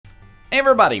Hey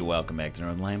everybody, welcome back to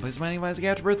Northernlion. Plays Mining Visor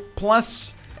Afterbirth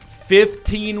plus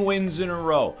 15 wins in a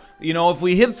row. You know, if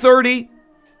we hit 30,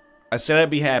 I said I'd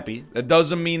be happy. That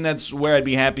doesn't mean that's where I'd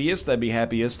be happiest. I'd be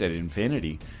happiest at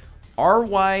infinity.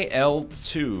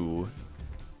 RYL2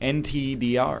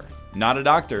 NTDR. Not a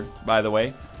doctor, by the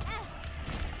way.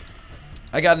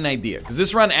 I got an idea. Because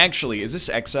this run actually, is this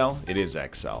XL? It is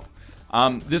XL.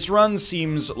 This run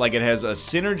seems like it has a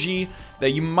synergy that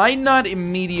you might not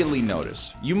immediately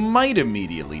notice. You might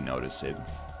immediately notice it,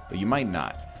 but you might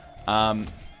not.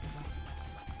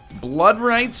 Blood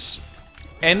rights,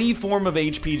 any form of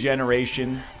HP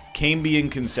generation,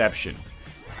 Cambion conception,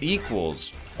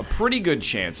 equals a pretty good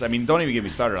chance. I mean, don't even get me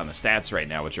started on the stats right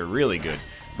now, which are really good,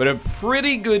 but a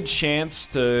pretty good chance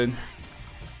to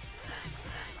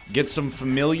get some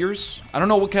familiars. I don't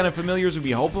know what kind of familiars we'd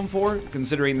be hoping for,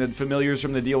 considering the familiars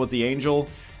from the deal with the angel,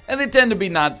 and they tend to be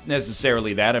not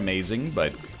necessarily that amazing,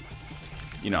 but,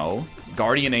 you know,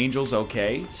 guardian angel's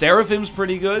okay. Seraphim's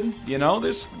pretty good, you know,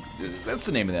 that's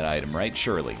the name of that item, right?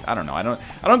 Surely. I don't know. I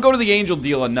don't go to the angel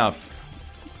deal enough,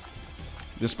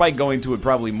 despite going to it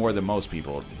probably more than most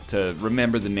people, to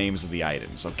remember the names of the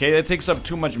items, okay? That takes up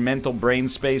too much mental brain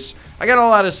space. I got a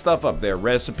lot of stuff up there,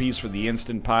 recipes for the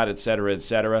Instant Pot, etc.,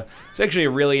 etc. It's actually a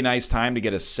really nice time to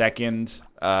get a second,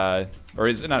 or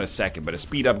is it not a second, but a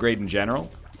speed upgrade in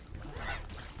general.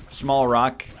 Small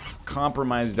Rock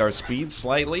compromised our speed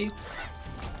slightly.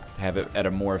 To have it at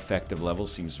a more effective level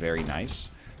seems very nice.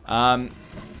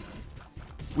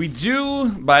 We do,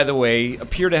 by the way,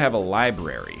 appear to have a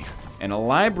library. And a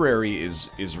library is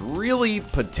really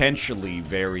potentially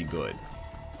very good.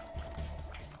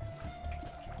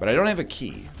 But I don't have a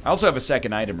key. I also have a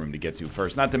second item room to get to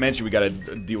first. Not to mention we gotta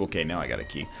deal... Okay, now I got a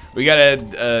key. We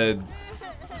gotta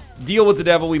deal with the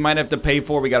devil we might have to pay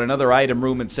for. We got another item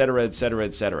room, etc., etc.,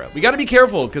 etc. We gotta be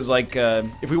careful, because, like,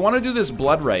 if we want to do this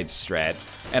blood rights strat,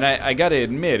 and I gotta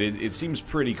admit, it seems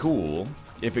pretty cool,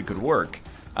 if it could work,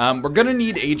 we're gonna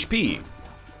need HP.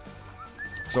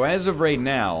 So as of right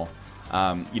now...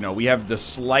 you know, we have the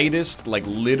slightest, like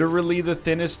literally the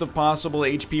thinnest of possible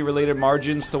HP-related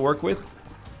margins to work with.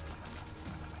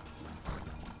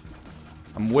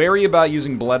 I'm wary about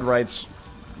using blood rights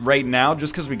right now,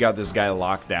 just because we got this guy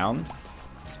locked down.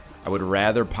 I would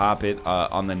rather pop it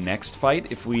on the next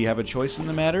fight if we have a choice in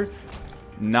the matter.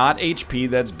 Not HP,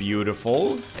 that's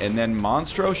beautiful. And then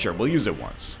Monstro, sure, we'll use it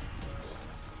once.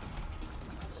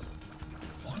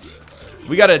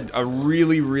 We got a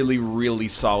really, really, really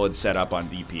solid setup on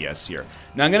DPS here.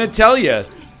 Now, I'm going to tell you,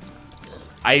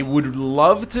 I would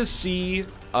love to see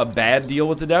a bad deal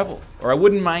with the devil. Or I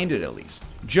wouldn't mind it, at least.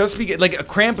 Just because, like, a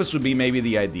Krampus would be maybe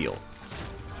the ideal.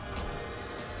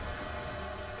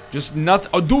 Just nothing.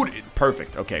 Oh, dude,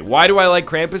 perfect. Okay, why do I like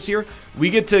Krampus here? We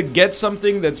get to get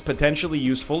something that's potentially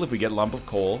useful if we get Lump of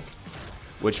Coal.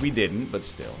 Which we didn't, but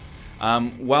still.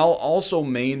 While also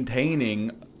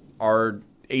maintaining our...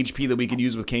 HP that we could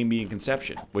use with Cambion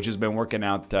Conception, which has been working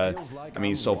out, I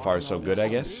mean, so far so good, I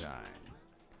guess.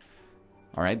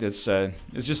 Alright, this is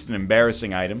just an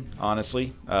embarrassing item,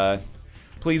 honestly.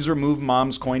 Please remove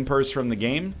Mom's coin purse from the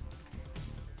game.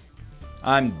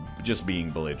 I'm just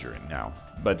being belligerent now.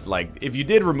 But, like, if you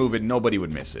did remove it, nobody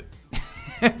would miss it.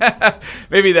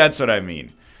 Maybe that's what I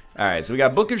mean. Alright, so we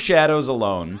got Book of Shadows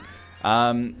alone.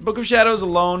 Book of Shadows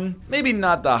alone, maybe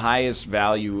not the highest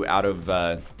value out of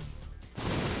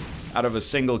a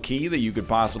single key that you could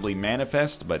possibly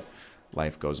manifest, but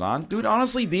life goes on. Dude,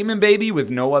 honestly, Demon Baby with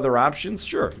no other options,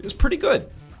 sure, is pretty good.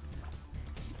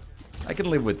 I can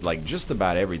live with, like, just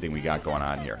about everything we got going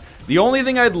on here. The only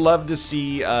thing I'd love to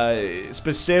see,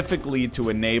 specifically to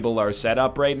enable our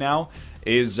setup right now,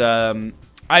 is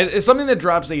something that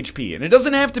drops HP. And it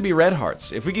doesn't have to be red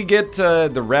hearts. If we could get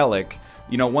the relic,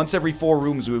 you know, once every 4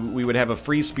 rooms, we would have a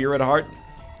free spirit heart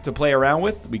to play around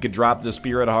with. We could drop the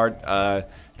spirit heart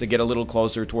to get a little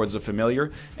closer towards the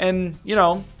familiar. And, you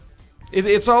know,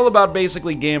 it's all about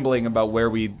basically gambling about where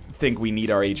we think we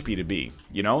need our HP to be.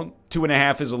 You know,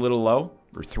 2.5 is a little low,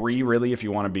 or 3 really if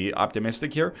you want to be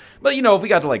optimistic here. But, you know, if we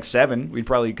got to like 7, we'd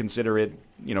probably consider it,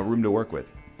 you know, room to work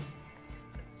with.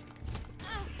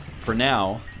 For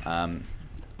now,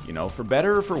 you know, for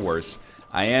better or for worse,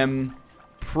 I am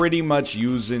pretty much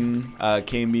using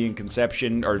Cambion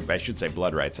Conception, or I should say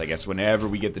blood rights, I guess, whenever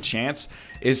we get the chance.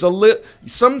 Is a little...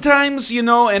 Sometimes, you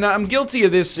know, and I'm guilty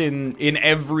of this in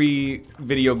every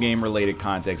video game related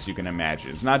context you can imagine.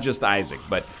 It's not just Isaac,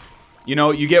 but, you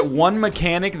know, you get one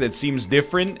mechanic that seems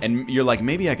different, and you're like,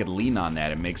 maybe I could lean on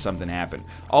that and make something happen.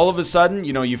 All of a sudden,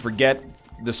 you know, you forget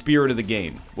the spirit of the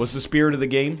game. What's the spirit of the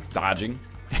game? Dodging.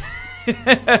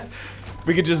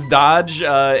 We could just dodge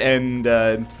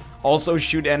and also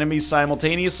shoot enemies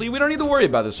simultaneously. We don't need to worry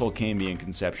about this whole Cambion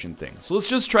conception thing. So let's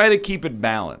just try to keep it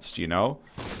balanced, you know?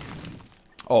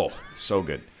 Oh, so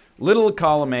good. Little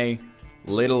column A,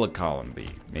 little column B.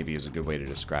 Maybe is a good way to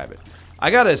describe it.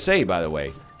 I gotta say, by the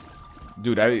way,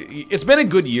 dude, it's been a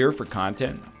good year for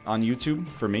content on YouTube,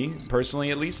 for me,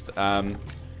 personally at least.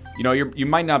 You know, you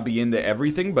might not be into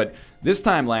everything, but this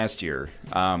time last year,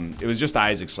 it was just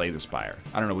Isaac Slay the Spire.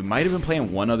 I don't know, we might have been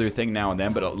playing one other thing now and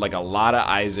then, but like a lot of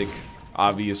Isaac,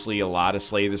 obviously, a lot of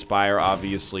Slay the Spire,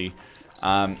 obviously.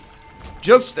 I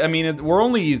mean, we're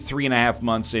only 3.5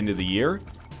 months into the year.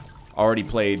 Already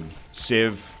played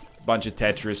Civ, bunch of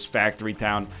Tetris, Factory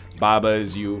Town, Baba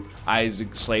Is You,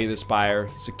 Isaac Slay the Spire,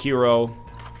 Sekiro,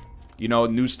 you know,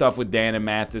 new stuff with Dan and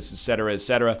Mathis, etc.,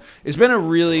 etc. It's been a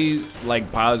really,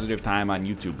 like, positive time on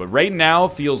YouTube, but right now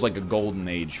feels like a golden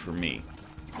age for me,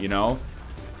 you know?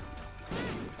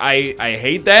 I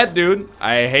hate that, dude.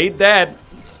 I hate that.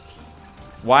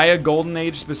 Why a golden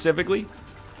age specifically?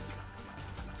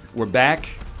 We're back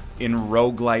in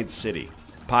Roguelite City.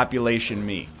 Population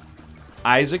me.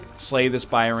 Isaac, Slay the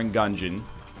Spire, and Gungeon.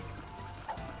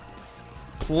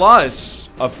 Plus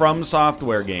a From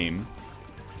Software game.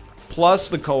 Plus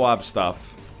the co-op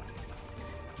stuff.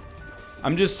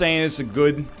 I'm just saying it's a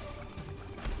good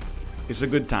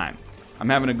time. I'm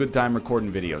having a good time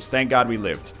recording videos. Thank God we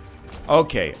lived.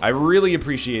 Okay, I really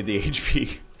appreciate the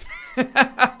HP.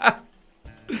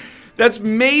 That's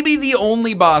maybe the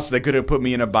only boss that could have put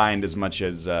me in a bind as much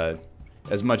as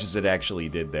it actually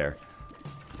did there.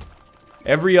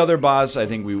 Every other boss, I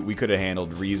think we could have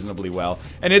handled reasonably well.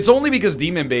 And it's only because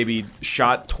Demon Baby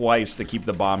shot twice to keep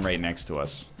the bomb right next to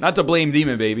us. Not to blame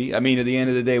Demon Baby. I mean, at the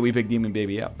end of the day, we picked Demon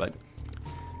Baby up. But,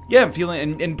 yeah, I'm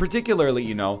feeling... And particularly,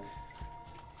 you know,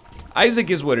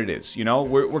 Isaac is what it is, you know?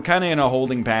 We're kind of in a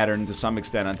holding pattern to some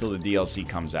extent until the DLC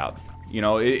comes out. You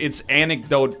know, it's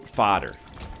anecdote fodder.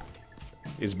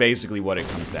 Is basically what it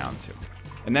comes down to.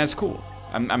 And that's cool.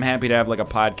 I'm happy to have like a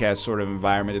podcast sort of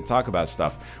environment to talk about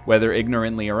stuff, whether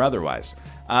ignorantly or otherwise.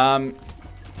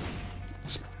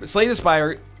 Slay the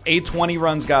Spire, A20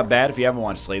 runs got bad. If you haven't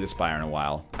watched Slay the Spire in a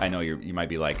while, I know you might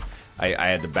be like, I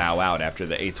had to bow out after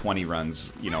the A20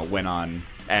 runs, you know, went on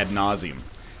ad nauseum.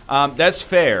 That's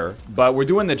fair, but we're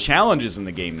doing the challenges in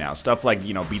the game now. Stuff like,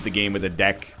 you know, beat the game with a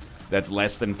deck that's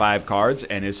less than 5 cards,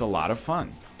 and it's a lot of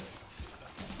fun.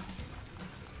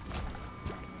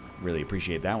 Really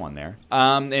appreciate that one there.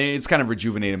 And it's kind of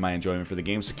rejuvenated my enjoyment for the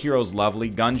game. Sekiro's lovely.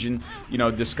 Gungeon, you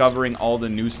know, discovering all the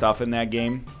new stuff in that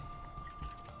game.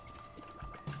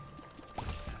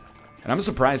 And I'm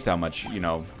surprised how much, you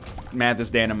know,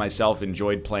 Mathis, Dan, and myself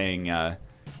enjoyed playing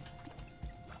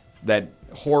that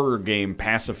horror game,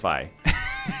 Pacify.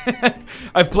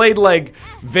 I've played, like,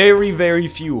 very, very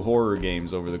few horror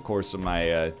games over the course of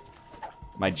my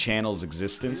my channel's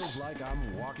existence. Feels like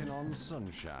I'm walking on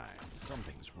sunshine.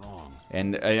 Something's wrong.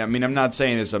 And I mean, I'm not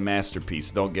saying it's a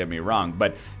masterpiece, don't get me wrong,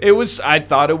 but I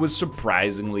thought it was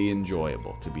surprisingly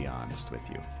enjoyable, to be honest with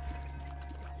you.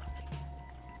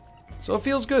 So it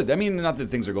feels good. I mean, not that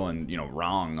things are going, you know,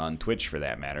 wrong on Twitch for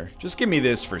that matter. Just give me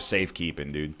this for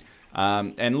safekeeping, dude.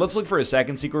 And let's look for a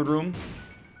second secret room.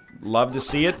 Love to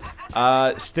see it.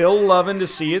 Still loving to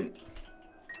see it.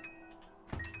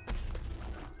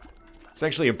 It's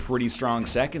actually a pretty strong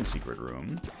second secret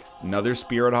room. Another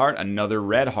Spirit Heart, another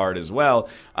Red Heart as well.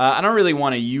 I don't really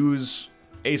want to use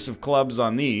Ace of Clubs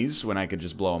on these when I could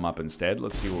just blow them up instead.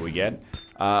 Let's see what we get.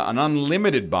 An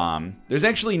Unlimited Bomb. There's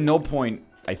actually no point,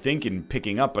 I think, in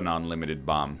picking up an Unlimited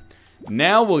Bomb.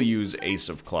 Now we'll use Ace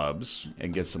of Clubs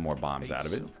and get some more bombs out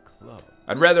of it.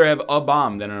 I'd rather have a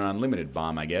bomb than an Unlimited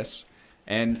Bomb, I guess.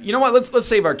 And you know what? Let's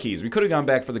save our keys. We could have gone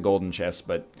back for the golden chest,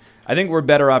 but I think we're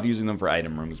better off using them for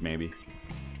item rooms, maybe.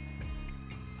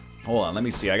 Hold on, let me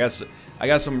see. I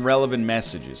got some relevant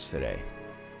messages today.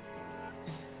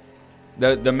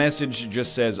 The message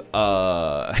just says,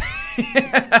 We're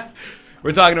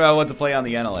talking about what to play on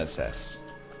the NLSS.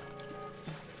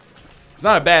 It's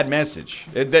not a bad message.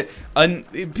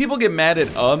 People get mad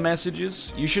at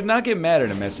messages. You should not get mad at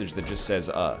a message that just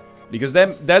says because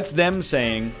that's them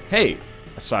saying, hey,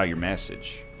 I saw your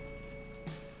message.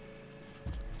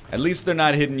 At least they're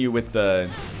not hitting you with the,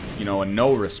 you know, a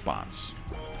no response.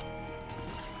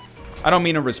 I don't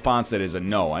mean a response that is a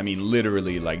no. I mean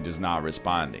literally like just not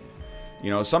responding.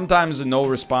 You know, sometimes a no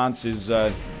response is,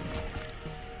 as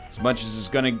much as it's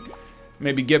gonna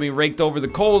maybe get me raked over the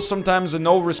coals, sometimes a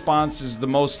no response is the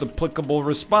most applicable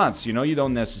response. You know, you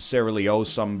don't necessarily owe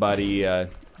somebody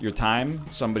your time.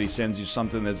 Somebody sends you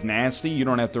something that's nasty, you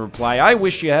don't have to reply, I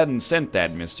wish you hadn't sent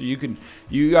that, mister.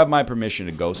 You have my permission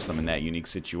to ghost them in that unique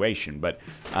situation. But,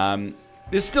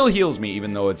 This still heals me,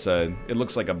 even though it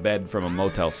looks like a bed from a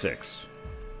Motel 6,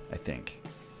 I think.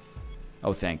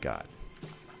 Oh, thank God.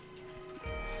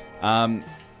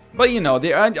 But you know,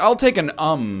 I'll take an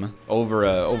over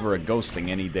a ghosting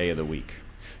any day of the week.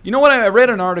 You know what? I read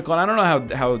an article, and I don't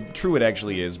know how true it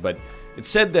actually is, but it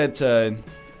said that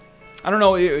I don't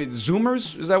know,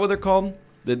 Zoomers, is that what they're called?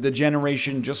 The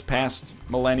generation just past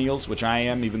millennials, which I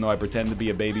am, even though I pretend to be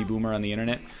a baby boomer on the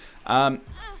internet.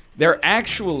 They're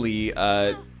actually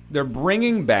they're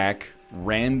bringing back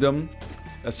random,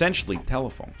 essentially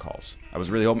telephone calls. I was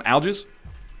really hoping Alges,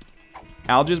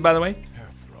 by the way.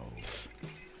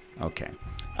 Okay.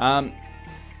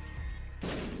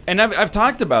 And I've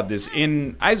talked about this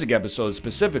in Isaac episodes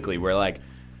specifically, where, like,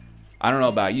 I don't know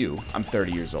about you, I'm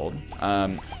 30 years old.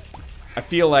 I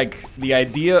feel like the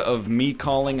idea of me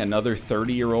calling another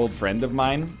 30-year-old friend of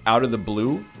mine out of the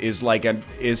blue is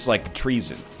like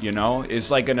treason, you know? It's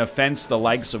like an offense the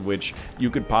likes of which you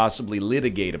could possibly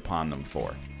litigate upon them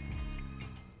for.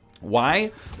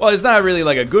 Why? Well, it's not really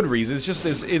like a good reason. It's just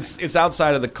it's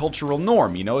outside of the cultural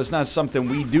norm, you know? It's not something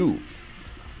we do.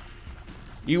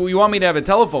 You want me to have a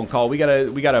telephone call? We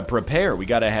gotta prepare. We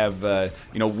gotta have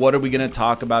you know, what are we gonna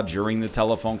talk about during the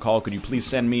telephone call? Could you please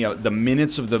send me the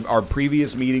minutes of our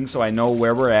previous meeting so I know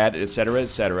where we're at, etc.,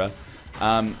 etc.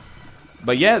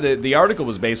 But yeah, the article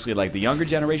was basically like the younger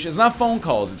generation. It's not phone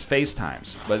calls, it's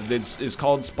FaceTimes, but it's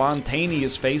called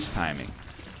spontaneous FaceTiming,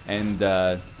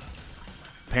 and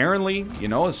apparently, you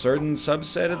know, a certain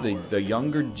subset of the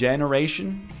younger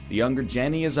generation, the younger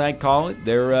Jenny as I call it,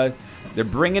 they're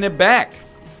bringing it back.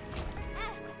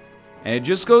 And it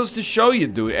just goes to show you,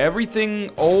 dude,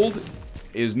 everything old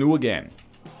is new again.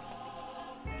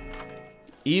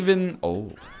 Even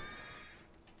old.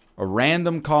 A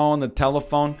random call on the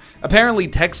telephone. Apparently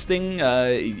texting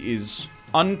is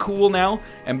uncool now.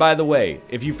 And by the way,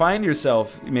 if you find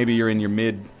yourself, maybe you're in your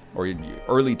mid or your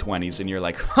early 20s and you're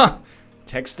like, huh,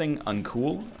 texting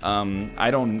uncool?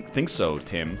 I don't think so,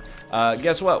 Tim.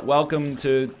 Guess what? Welcome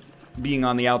to being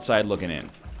on the outside looking in.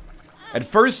 At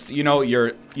first, you know,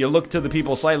 you look to the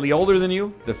people slightly older than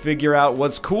you to figure out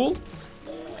what's cool,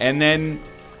 and then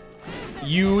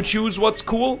you choose what's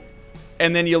cool,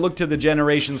 and then you look to the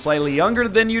generation slightly younger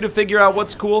than you to figure out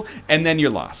what's cool, and then you're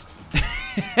lost.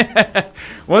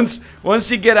 Once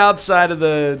you get outside of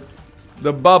the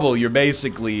bubble, you're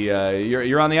basically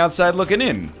you're on the outside looking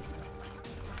in.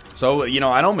 So, you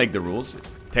know, I don't make the rules.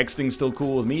 Texting's still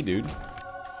cool with me, dude.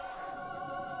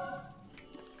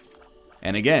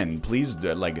 And again, please,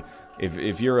 like,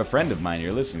 if you're a friend of mine,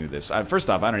 you're listening to this. First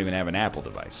off, I don't even have an Apple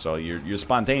device, so your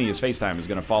spontaneous FaceTime is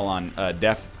going to fall on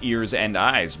deaf ears and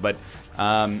eyes. But,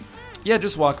 yeah,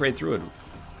 just walk right through it.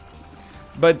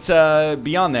 But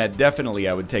beyond that, definitely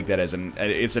I would take that as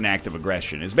it's an act of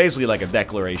aggression. It's basically like a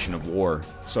declaration of war,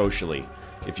 socially,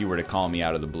 if you were to call me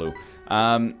out of the blue.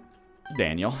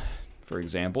 Daniel, for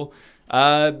example.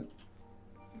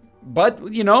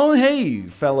 But, you know, hey,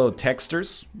 fellow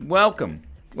texters, welcome.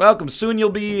 Welcome. Soon you'll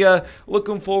be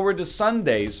looking forward to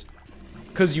Sundays,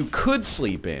 because you could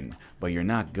sleep in, but you're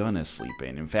not gonna sleep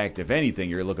in. In fact, if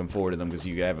anything, you're looking forward to them because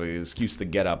you have an excuse to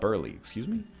get up early. Excuse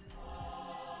me?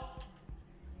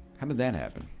 How did that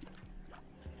happen?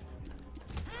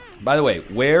 By the way,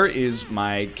 where is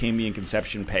my Cambion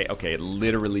Conception pay? Okay, it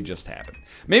literally just happened.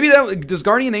 Maybe does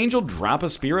Guardian Angel drop a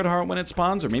Spirit Heart when it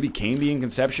spawns? Or maybe Cambion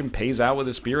Conception pays out with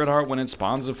a Spirit Heart when it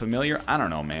spawns a familiar? I don't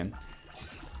know, man.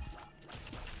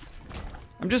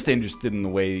 I'm just interested in the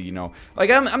way, you know,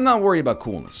 like I'm not worried about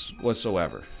coolness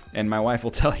whatsoever. And my wife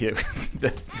will tell you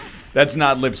that that's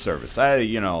not lip service.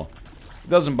 You know, it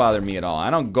doesn't bother me at all.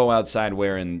 I don't go outside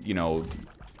wearing, you know,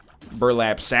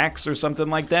 burlap sacks or something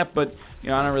like that, but you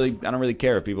know, I don't really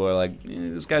care if people are like,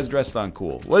 this guy's dressed on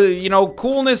cool. Well, you know,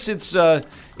 coolness, it's the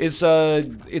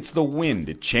wind.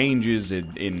 It changes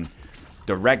in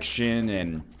direction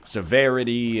and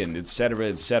severity and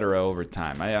etc. over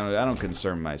time. I don't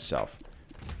concern myself.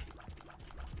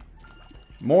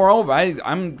 Moreover,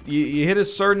 you hit a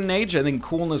certain age, I think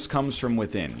coolness comes from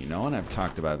within, you know, and I've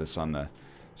talked about this on the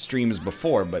streams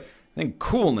before, but I think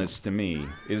coolness to me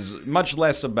is much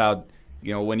less about,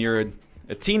 you know, when you're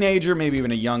a teenager, maybe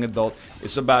even a young adult.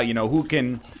 It's about, you know, who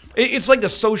can... It's like a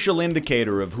social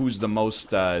indicator of who's the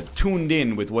most tuned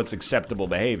in with what's acceptable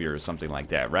behavior or something like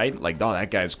that, right? Like, oh,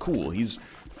 that guy's cool. He's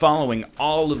following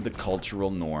all of the cultural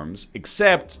norms,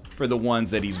 except for the ones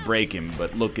that he's breaking,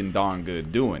 but looking darn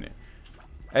good doing it.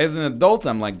 As an adult,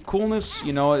 I'm like, coolness,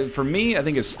 you know, for me, I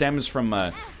think it stems from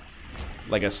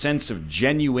like a sense of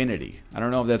genuinity. I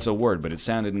don't know if that's a word, but it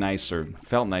sounded nice or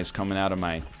felt nice coming out of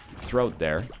my throat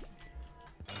there.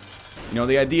 You know,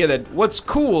 the idea that what's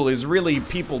cool is really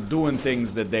people doing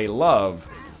things that they love,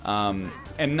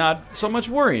 and not so much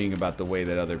worrying about the way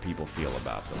that other people feel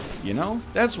about them. You know?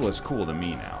 That's what's cool to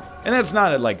me now. And that's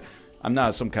not like, I'm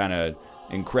not some kind of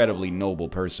incredibly noble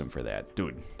person for that.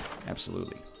 Dude,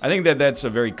 absolutely. I think that that's a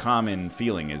very common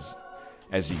feeling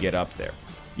as you get up there.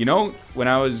 You know, when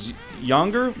I was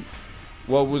younger,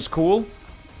 what was cool?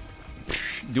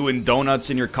 Doing donuts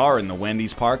in your car in the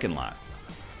Wendy's parking lot.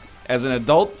 As an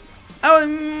adult,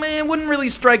 it wouldn't really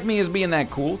strike me as being that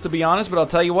cool, to be honest, but I'll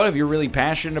tell you what, if you're really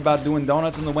passionate about doing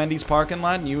donuts in the Wendy's parking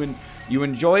lot and you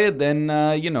enjoy it, then,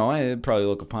 you know, I'd probably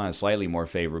look upon it slightly more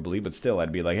favorably, but still,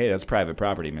 I'd be like, hey, that's private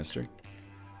property, mister.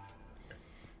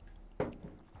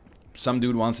 Some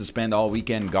dude wants to spend all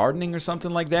weekend gardening or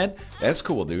something like that. That's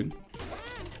cool, dude.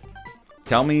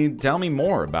 Tell me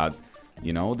more about,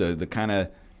 you know, the kind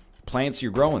of plants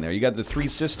you're growing there. You got the Three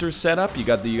Sisters set up. You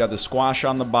got the squash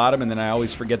on the bottom, and then I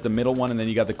always forget the middle one, and then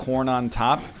you got the corn on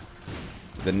top.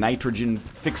 The nitrogen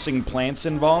fixing plants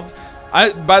involved.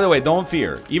 By the way, don't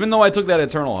fear. Even though I took that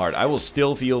Eternal Heart, I will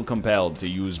still feel compelled to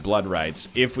use blood rights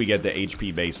if we get the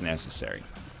HP base necessary.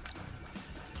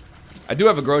 I do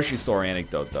have a grocery store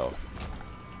anecdote, though.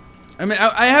 I mean,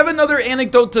 I have another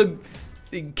anecdote to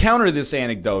counter this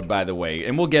anecdote, by the way,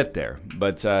 and we'll get there.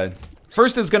 But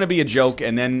first it's going to be a joke,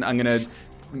 and then I'm going to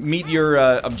meet your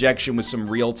objection with some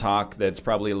real talk that's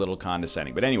probably a little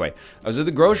condescending. But anyway, I was at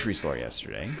the grocery store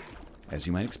yesterday, as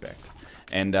you might expect,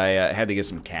 and I had to get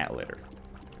some cat litter,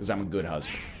 because I'm a good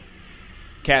husband.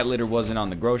 Cat litter wasn't on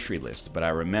the grocery list, but I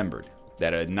remembered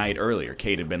that a night earlier,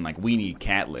 Kate had been like, we need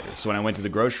cat litter. So when I went to the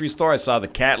grocery store, I saw the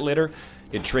cat litter.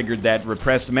 It triggered that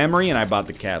repressed memory, and I bought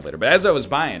the cat litter. But as I was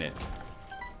buying it,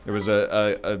 there was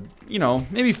a you know,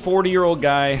 maybe 40-year-old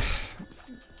guy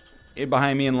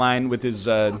behind me in line with his,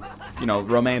 you know,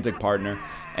 romantic partner.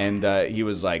 And he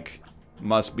was like,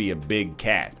 must be a big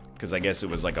cat. Because I guess it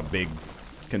was like a big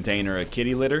container of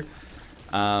kitty litter.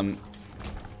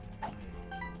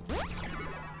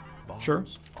 Sure.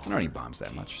 I don't need bombs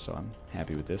that much, so I'm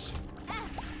happy with this.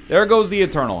 There goes the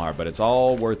Eternal Heart, but it's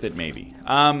all worth it maybe.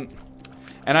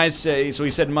 And I say, so he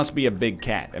said, must be a big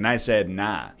cat. And I said,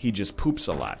 nah, he just poops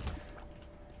a lot.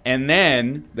 And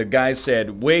then the guy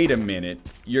said, wait a minute,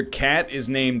 your cat is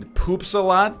named Poops a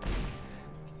Lot?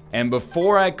 And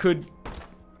before I could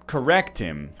correct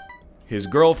him, his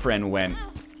girlfriend went,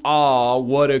 aw,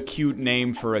 what a cute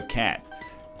name for a cat.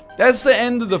 That's the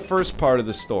end of the first part of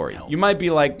the story. You might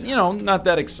be like, you know, not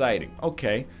that exciting.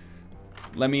 Okay,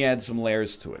 let me add some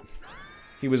layers to it.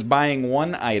 He was buying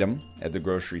one item at the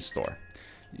grocery store.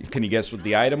 Can you guess what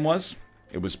the item was?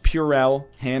 It was Purell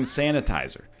hand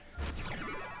sanitizer.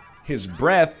 His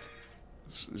breath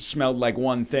smelled like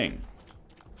one thing.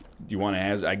 You want to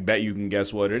ask? I bet you can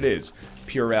guess what it is.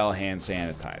 Purell hand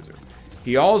sanitizer.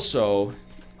 He also,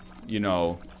 you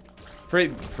know, for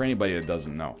anybody that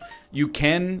doesn't know, you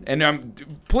can,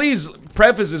 and please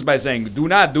preface this by saying, do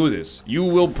not do this. You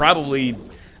will probably,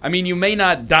 I mean, you may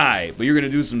not die, but you're going to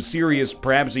do some serious,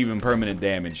 perhaps even permanent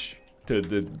damage to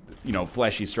the, you know,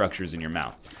 fleshy structures in your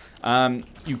mouth.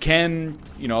 You can,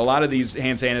 you know, a lot of these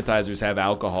hand sanitizers have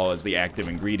alcohol as the active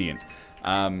ingredient,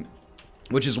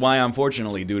 which is why,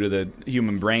 unfortunately, due to the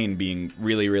human brain being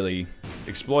really, really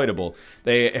exploitable,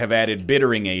 they have added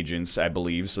bittering agents, I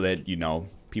believe, so that, you know,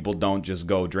 people don't just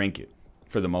go drink it,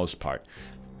 for the most part.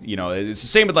 You know, it's the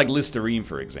same with, like, Listerine,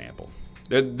 for example.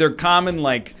 They're common,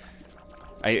 like,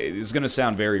 it's gonna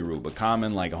sound very rude, but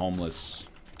common, like, homeless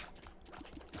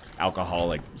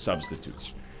alcoholic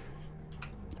substitutes.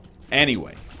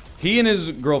 Anyway, he and his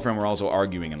girlfriend were also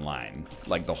arguing in line,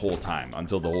 like, the whole time,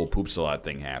 until the whole poops a lot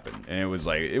thing happened. And it was,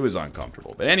 like, it was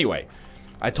uncomfortable. But anyway,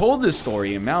 I told this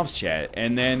story in Mouth's chat,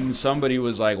 and then somebody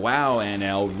was like, wow,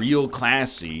 NL, real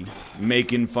classy,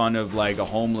 making fun of, like, a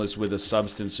homeless with a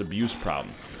substance abuse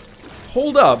problem.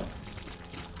 Hold up.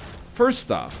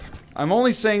 First off, I'm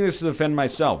only saying this to defend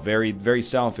myself, very, very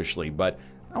selfishly, but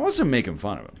I wasn't making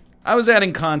fun of him. I was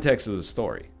adding context to the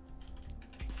story.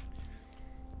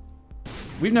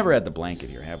 We've never had the blanket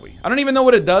here, have we? I don't even know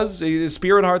what it does. Is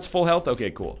Spirit Heart's full health?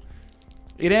 Okay, cool.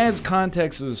 It adds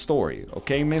context to the story,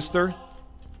 okay, mister?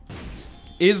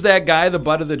 Is that guy the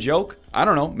butt of the joke? I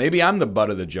don't know. Maybe I'm the butt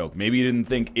of the joke. Maybe you didn't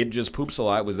think It Just Poops a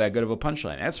Lot was that good of a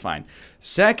punchline. That's fine.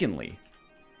 Secondly,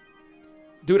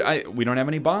 dude, we don't have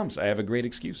any bombs. I have a great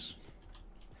excuse.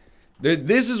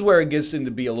 This is where it gets into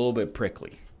be a little bit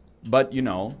prickly. But, you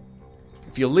know,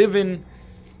 if you live in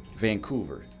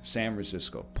Vancouver, San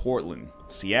Francisco, Portland,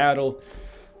 Seattle,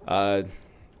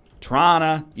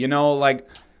 Toronto, you know, like,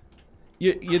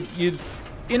 you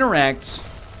interact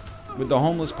with the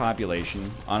homeless population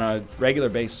on a regular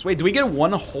basis. Wait, do we get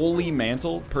one holy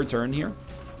mantle per turn here?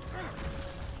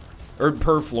 Or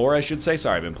per floor, I should say.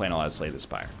 Sorry, I've been playing a lot of Slay the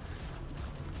Spire.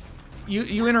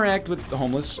 You interact with the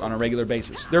homeless on a regular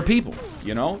basis. They're people,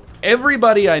 you know?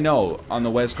 Everybody I know on the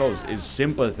West Coast is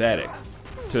sympathetic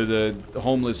to the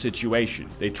homeless situation.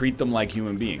 They treat them like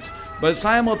human beings. But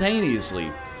simultaneously,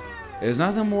 there's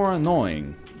nothing more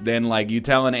annoying than, like, you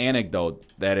tell an anecdote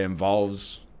that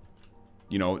involves,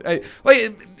 you know...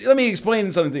 Like, let me explain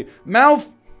something to you.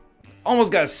 Mouth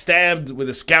almost got stabbed with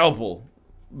a scalpel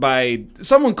by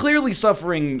someone clearly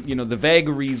suffering, you know, the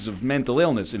vagaries of mental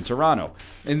illness in Toronto.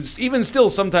 And even still,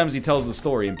 sometimes he tells the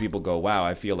story and people go, wow,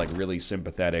 I feel like really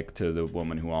sympathetic to the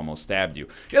woman who almost stabbed you.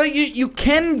 You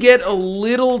can get a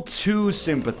little too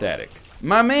sympathetic.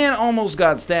 My man almost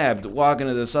got stabbed walking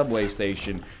to the subway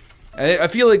station. I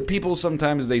feel like people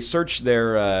sometimes, they search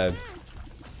their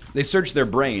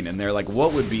brain and they're like,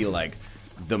 what would be like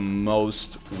the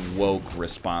most woke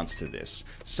response to this?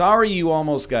 Sorry you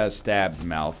almost got stabbed,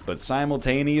 Mouth, but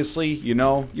simultaneously, you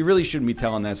know, you really shouldn't be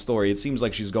telling that story. It seems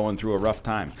like she's going through a rough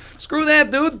time. Screw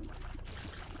that, dude!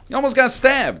 You almost got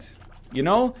stabbed, you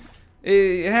know?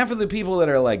 Half of the people that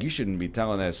are like, you shouldn't be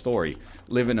telling that story,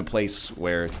 live in a place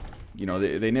where, you know,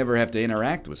 they never have to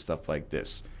interact with stuff like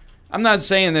this. I'm not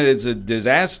saying that it's a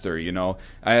disaster, you know.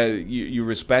 You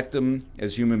respect them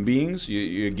as human beings.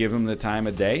 You give them the time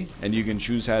of day, and you can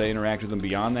choose how to interact with them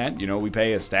beyond that. You know, we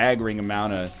pay a staggering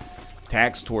amount of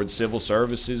tax towards civil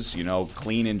services, you know,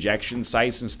 clean injection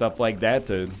sites and stuff like that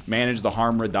to manage the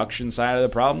harm reduction side of the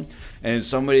problem. And as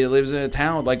somebody that lives in a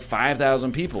town with like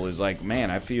 5,000 people is like,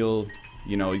 man, I feel,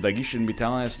 you know, like you shouldn't be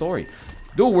telling that story.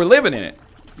 Dude, we're living in it.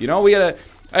 You know,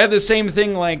 I had the same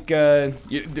thing, like,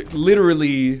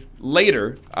 literally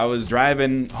later, I was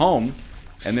driving home,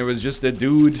 and there was just a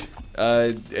dude,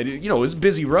 and, you know, it was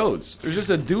busy roads. There's just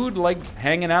a dude, like,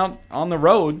 hanging out on the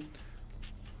road.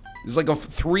 There's, like,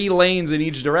 3 lanes in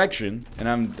each direction, and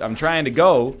I'm trying to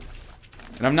go,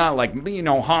 and I'm not like, you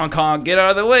know, honk, honk, get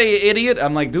out of the way, idiot.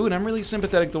 I'm like, dude, I'm really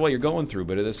sympathetic to what you're going through,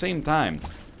 but at the same time,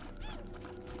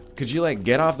 could you, like,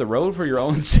 get off the road for your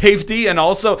own safety? And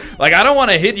also, like, I don't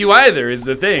want to hit you either, is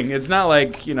the thing. It's not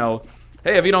like, you know,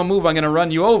 hey, if you don't move, I'm going to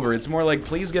run you over. It's more like,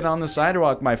 please get on the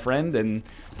sidewalk, my friend, and,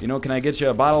 you know, can I get you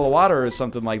a bottle of water or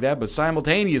something like that? But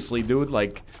simultaneously, dude,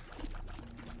 like,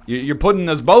 you're putting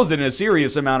us both in a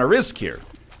serious amount of risk here.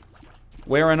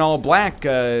 Wearing all black,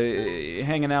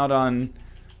 hanging out on,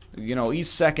 you know,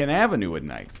 East 2nd Avenue at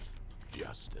night.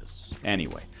 Justice.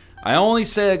 Anyway. I only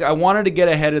said I wanted to get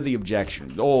ahead of the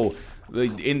objection. Oh,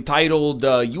 the entitled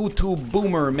YouTube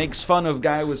boomer makes fun of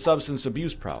guy with substance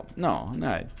abuse problem. No, I'm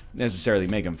not necessarily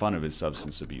making fun of his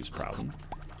substance abuse problem.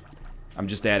 I'm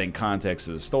just adding context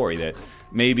to the story that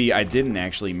maybe I didn't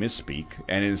actually misspeak,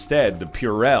 and instead the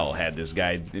Purell had this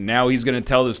guy, and now he's gonna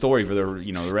tell the story for the,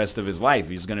 you know, the rest of his life.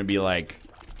 He's gonna be like,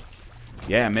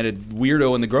 yeah, I met a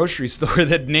weirdo in the grocery store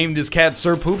that named his cat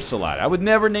Sir Poops a lot. I would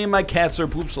never name my cat Sir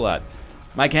Poops a lot.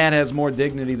 My cat has more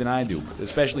dignity than I do,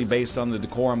 especially based on the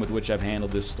decorum with which I've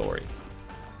handled this story.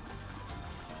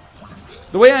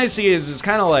 The way I see it is it's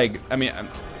kind of like, I mean,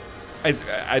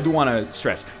 I do want to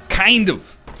stress, kind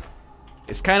of.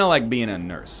 It's kind of like being a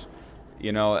nurse.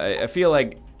 You know, I feel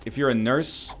like if you're a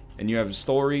nurse and you have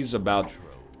stories about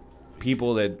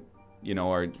people that, you know,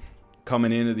 are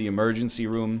coming into the emergency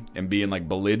room and being like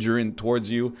belligerent towards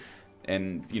you,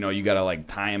 and, you know, you gotta like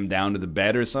tie them down to the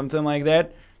bed or something like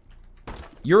that,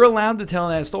 you're allowed to tell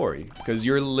that story because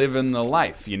you're living the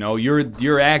life, you know,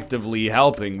 you're actively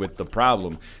helping with the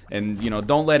problem. And, you know,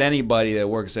 don't let anybody that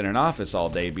works in an office all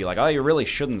day be like, oh, you really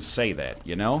shouldn't say that,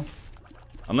 you know?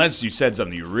 Unless you said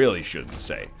something you really shouldn't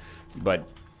say. But,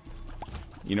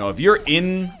 you know, if you're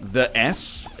in the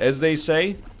S, as they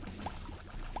say,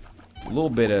 a little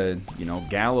bit of, you know,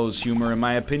 gallows humor, in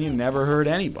my opinion, never hurt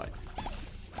anybody.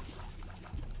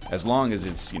 As long as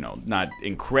it's, you know, not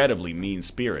incredibly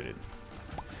mean-spirited.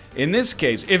 In this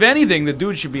case, if anything, the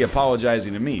dude should be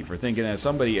apologizing to me for thinking that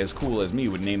somebody as cool as me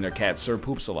would name their cat Sir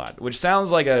Poops a lot. Which sounds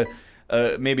like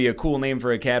maybe a cool name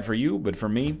for a cat for you, but for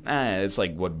me, it's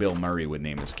like what Bill Murray would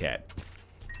name his cat.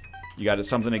 You got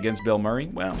something against Bill Murray?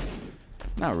 Well,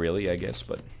 not really, I guess,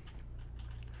 but...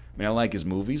 I mean, I like his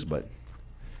movies, but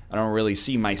I don't really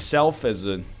see myself as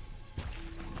a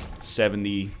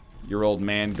 70-year-old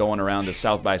man going around to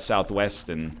South by Southwest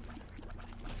and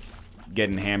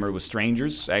getting hammered with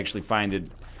strangers. I actually find it,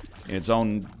 in its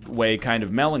own way, kind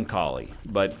of melancholy.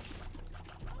 But,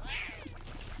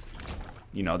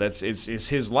 you know, it's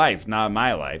his life, not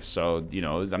my life. So, you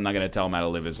know, I'm not going to tell him how to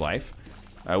live his life.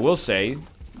 I will say,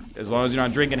 as long as you're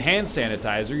not drinking hand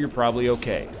sanitizer, you're probably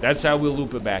okay. That's how we'll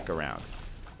loop it back around.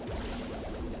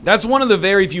 That's one of the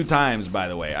very few times, by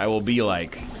the way, I will be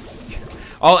like...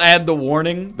 I'll add the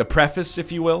warning, the preface,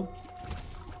 if you will.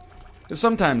 Because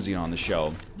sometimes, you know, on the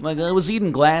show, like, I was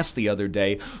eating glass the other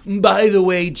day. By the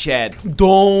way, chat,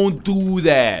 don't do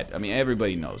that. I mean,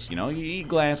 everybody knows, you know, you eat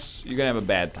glass, you're going to have a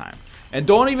bad time. And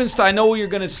don't even, I know what you're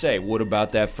going to say. What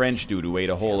about that French dude who ate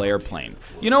a whole airplane?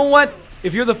 You know what?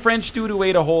 If you're the French dude who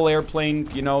ate a whole airplane,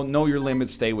 you know your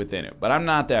limits, stay within it. But I'm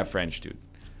not that French dude.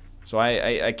 So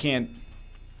I can't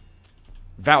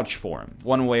vouch for him,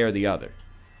 one way or the other.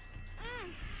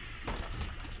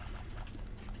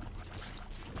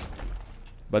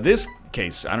 But this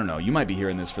case, I don't know, you might be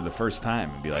hearing this for the first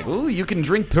time and be like, ooh, you can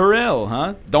drink Purell,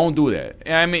 huh? Don't do that.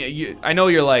 I mean, I know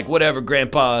you're like, whatever,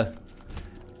 Grandpa.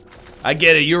 I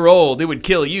get it, you're old, it would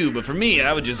kill you, but for me,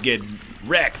 I would just get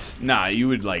wrecked. Nah, you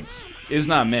would like, it's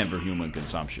not meant for human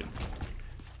consumption.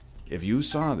 If you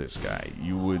saw this guy,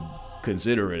 you would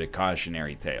consider it a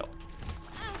cautionary tale.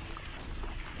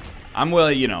 I'm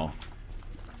willing, you know,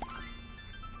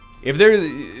 if there,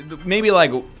 maybe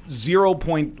like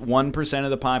 0.1% of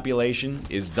the population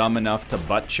is dumb enough to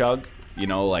butt chug, you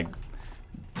know, like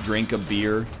drink a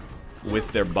beer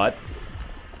with their butt,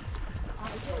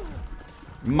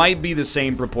 might be the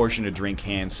same proportion to drink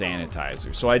hand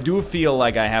sanitizer. So I do feel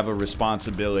like I have a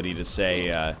responsibility to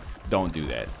say, don't do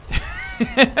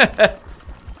that.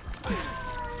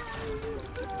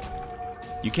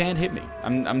 You can't hit me.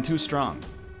 I'm too strong.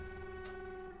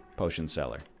 Potion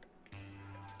seller.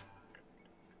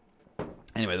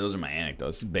 Anyway, those are my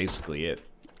anecdotes. This is basically it.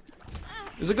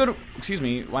 It was a good... Excuse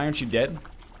me, why aren't you dead?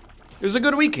 It was a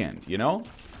good weekend, you know?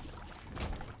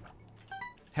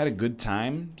 Had a good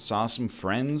time. Saw some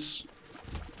friends.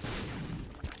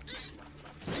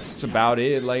 That's about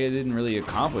it. Like, I didn't really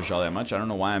accomplish all that much. I don't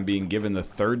know why I'm being given the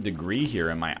 3rd degree here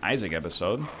in my Isaac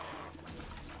episode.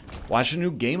 Watch a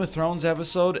new Game of Thrones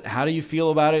episode. How do you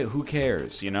feel about it? Who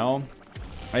cares, you know?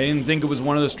 I didn't think it was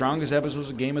one of the strongest episodes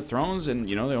of Game of Thrones, and,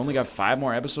 you know, they only got 5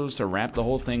 more episodes to wrap the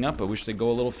whole thing up. I wish they'd go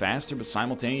a little faster, but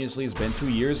simultaneously, it's been 2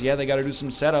 years. Yeah, they gotta do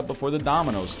some setup before the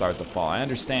dominoes start to fall. I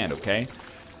understand, okay?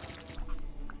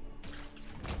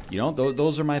 You know,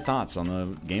 those are my thoughts on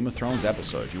the Game of Thrones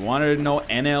episode. If you wanted to know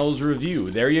NL's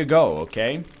review, there you go,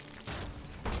 okay?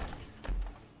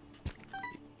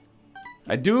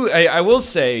 I will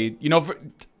say, you know,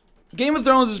 Game of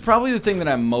Thrones is probably the thing that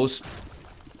I'm most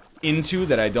into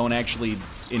that I don't actually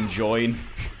enjoy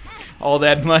all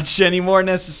that much anymore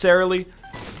necessarily.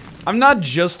 I'm not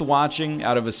just watching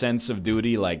out of a sense of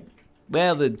duty, like,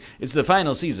 well, it's the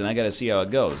final season, I gotta see how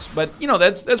it goes. But, you know,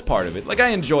 that's part of it. Like, I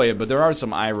enjoy it, but there are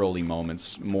some eye-rolly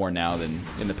moments more now than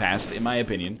in the past, in my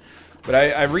opinion. But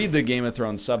I read the Game of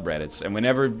Thrones subreddits, and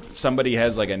whenever somebody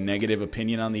has, like, a negative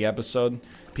opinion on the episode,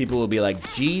 people will be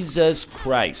like, Jesus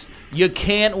Christ, you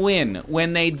can't win.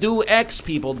 When they do X,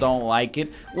 people don't like it.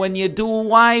 When you do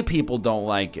Y, people don't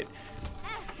like it.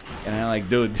 And I'm like,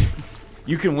 dude,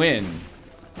 you can win.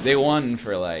 They won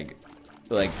for like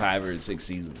 5 or 6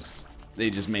 seasons. They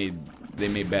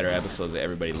made better episodes that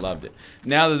everybody loved it.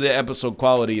 Now that the episode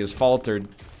quality has faltered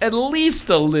at least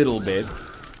a little bit,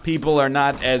 people are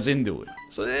not as into it.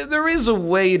 So there is a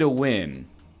way to win,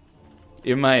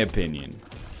 in my opinion.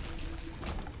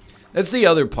 That's the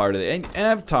other part of it. And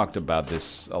I've talked about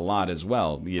this a lot as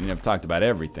well. I've talked about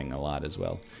everything a lot as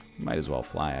well. Might as well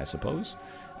fly, I suppose.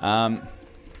 But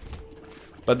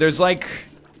there's like...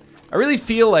 I really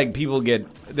feel like people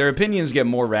their opinions get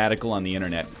more radical on the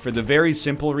internet for the very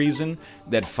simple reason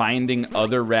that finding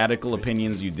other radical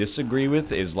opinions you disagree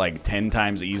with is like 10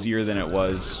 times easier than it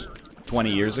was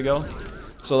 20 years ago.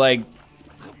 So like,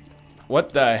 what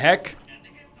the heck?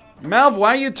 Malv, why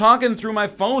are you talking through my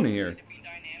phone here?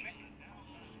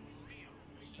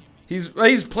 He's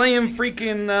playing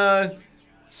freaking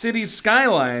City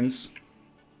Skylines.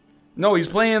 No, he's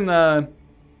playing oh,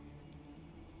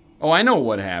 I know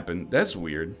what happened. That's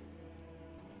weird.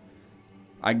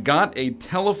 I got a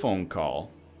telephone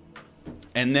call,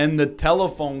 and then the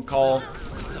telephone call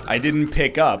I didn't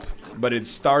pick up, but it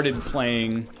started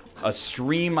playing a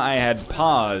stream I had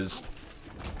paused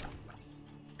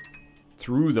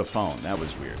through the phone. That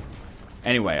was weird.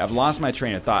 Anyway, I've lost my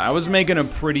train of thought. I was making a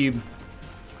pretty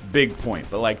big point,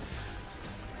 but like,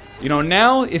 you know,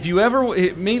 now if you ever,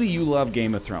 maybe you love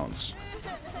Game of Thrones.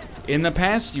 In the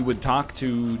past, you would talk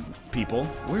to people.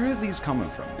 Where are these coming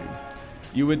from, dude?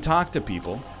 You would talk to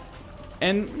people,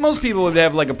 and most people would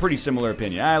have like a pretty similar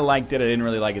opinion. I liked it, I didn't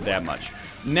really like it that much.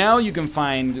 Now you can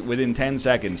find, within 10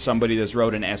 seconds, somebody that's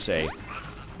wrote an essay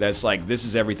that's like, this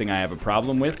is everything I have a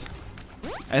problem with.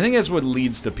 I think that's what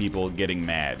leads to people getting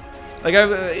mad. Like,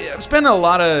 I've spent a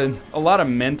lot of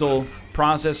mental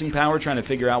processing power trying to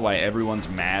figure out why everyone's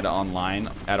mad online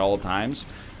at all times.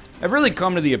 I've really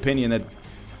come to the opinion that,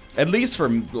 at least for,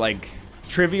 like,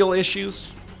 trivial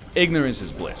issues, ignorance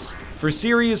is bliss. For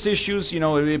serious issues, you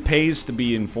know, it pays to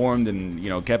be informed and, you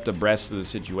know, kept abreast of the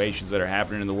situations that are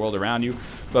happening in the world around you.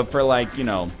 But for, like, you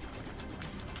know,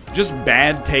 just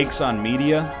bad takes on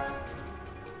media,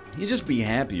 you just be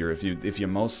happier if you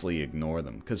mostly ignore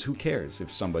them. Because who cares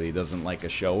if somebody doesn't like a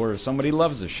show or if somebody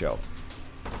loves a show?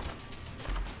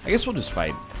 I guess we'll just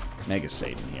fight Mega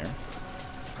Satan here.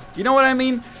 You know what I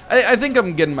mean? I think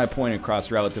I'm getting my point across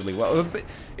relatively well.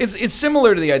 It's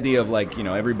similar to the idea of, like, you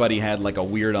know, everybody had, like, a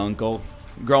weird uncle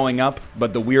growing up,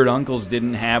 but the weird uncles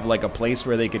didn't have, like, a place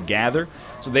where they could gather,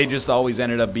 so they just always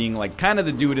ended up being, like, kind of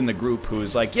the dude in the group who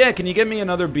was like, yeah, can you get me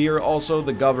another beer? Also,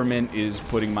 the government is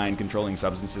putting mind-controlling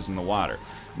substances in the water.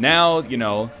 Now, you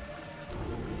know,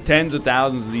 tens of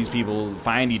thousands of these people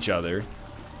find each other,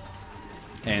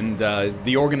 and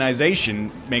the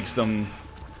organization makes them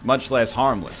much less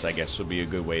harmless, I guess would be a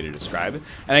good way to describe it.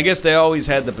 And I guess they always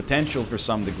had the potential for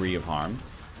some degree of harm.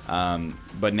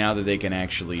 But now that they can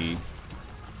actually,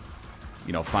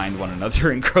 you know, find one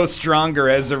another and grow stronger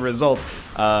as a result,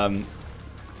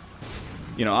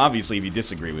 you know, obviously if you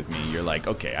disagree with me, you're like,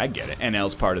 okay, I get it.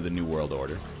 NL's part of the New World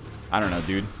Order. I don't know,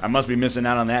 dude. I must be missing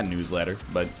out on that newsletter,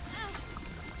 but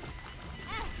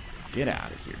get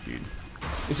out of here, dude.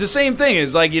 It's the same thing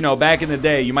as, like, you know, back in the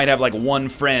day, you might have, like, one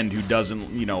friend who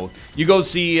doesn't, you know, you go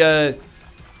see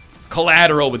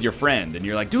Collateral with your friend, and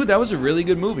you're like, dude, that was a really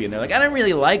good movie. And they're like, I didn't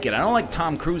really like it. I don't like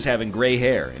Tom Cruise having gray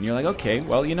hair. And you're like, okay,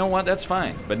 well, you know what? That's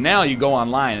fine. But now you go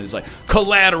online, and it's like,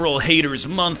 Collateral Haters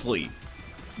Monthly.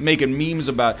 Making memes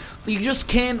about, you just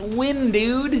can't win,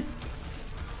 dude.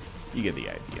 You get the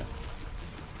idea.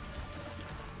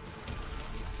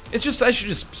 It's just, I should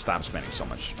just stop spending so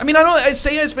much. I mean, I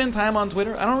say I spend time on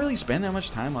Twitter. I don't really spend that much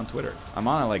time on Twitter. I'm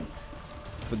on it, like,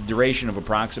 for the duration of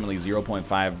approximately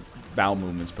 0.5 bowel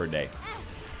movements per day.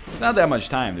 It's not that much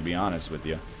time, to be honest with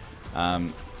you.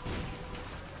 Done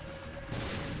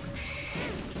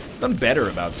better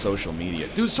about social media.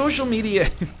 Dude, social media...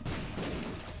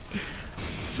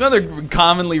 It's another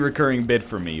commonly recurring bit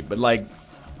for me, but, like...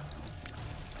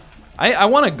 I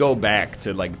want to go back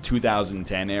to, like,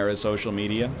 2010 era social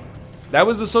media. That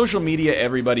was the social media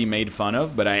everybody made fun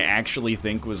of, but I actually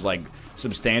think was, like,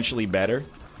 substantially better.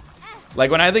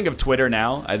 Like, when I think of Twitter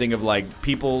now, I think of, like,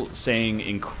 people saying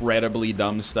incredibly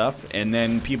dumb stuff, and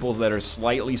then people that are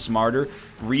slightly smarter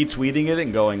retweeting it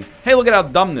and going, hey, look at how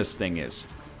dumb this thing is.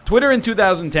 Twitter in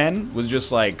 2010 was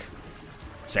just, like,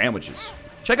 sandwiches.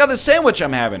 Check out this sandwich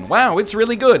I'm having. Wow, it's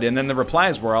really good. And then the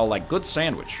replies were all like, good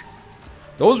sandwich.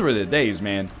 Those were the days,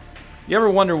 man. You ever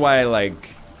wonder why,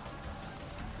 like,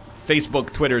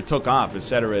 Facebook, Twitter took off,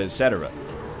 etc., etc.?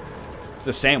 It's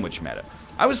the sandwich meta.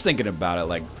 I was thinking about it,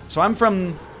 like, so I'm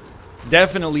from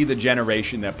definitely the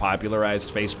generation that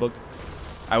popularized Facebook.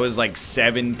 I was like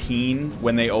 17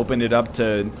 when they opened it up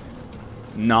to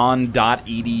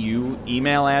non.edu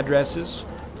email addresses.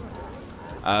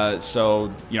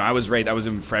 So, you know, I was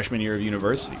in freshman year of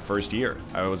university, first year.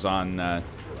 I was on,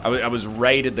 I was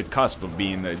right at the cusp of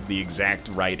being the exact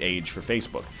right age for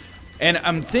Facebook. And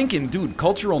I'm thinking, dude,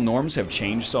 cultural norms have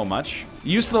changed so much.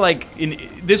 You used to, like,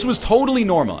 this was totally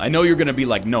normal. I know you're gonna be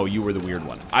like, no, you were the weird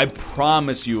one. I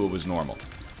promise you it was normal.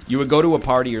 You would go to a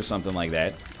party or something like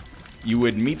that. You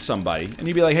would meet somebody, and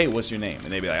you'd be like, hey, what's your name?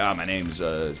 And they'd be like, oh, my name's,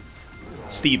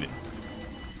 Steven.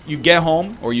 You get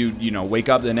home, or you know, wake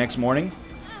up the next morning,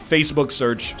 Facebook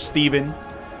search, Steven,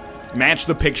 match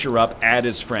the picture up, add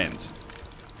as friend.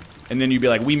 And then you'd be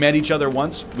like, we met each other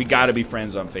once, we gotta be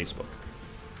friends on Facebook.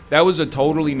 That was a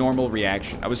totally normal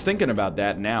reaction. I was thinking about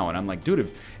that now, and I'm like,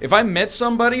 dude, if I met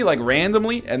somebody, like,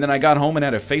 randomly, and then I got home and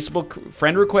had a Facebook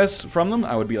friend request from them,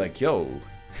 I would be like, yo,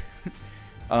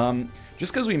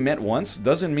 just because we met once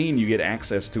doesn't mean you get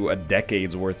access to a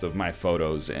decade's worth of my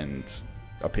photos and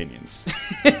opinions.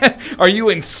 Are you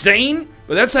insane?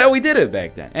 But that's how we did it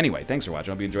back then. Anyway, thanks for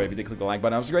watching. I hope you enjoyed. If you did, click the like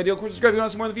button. That was a great deal. Of course, subscribe if you want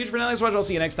to see more in the future. For now, thanks for watching. I'll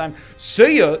see you next time.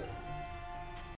 See ya!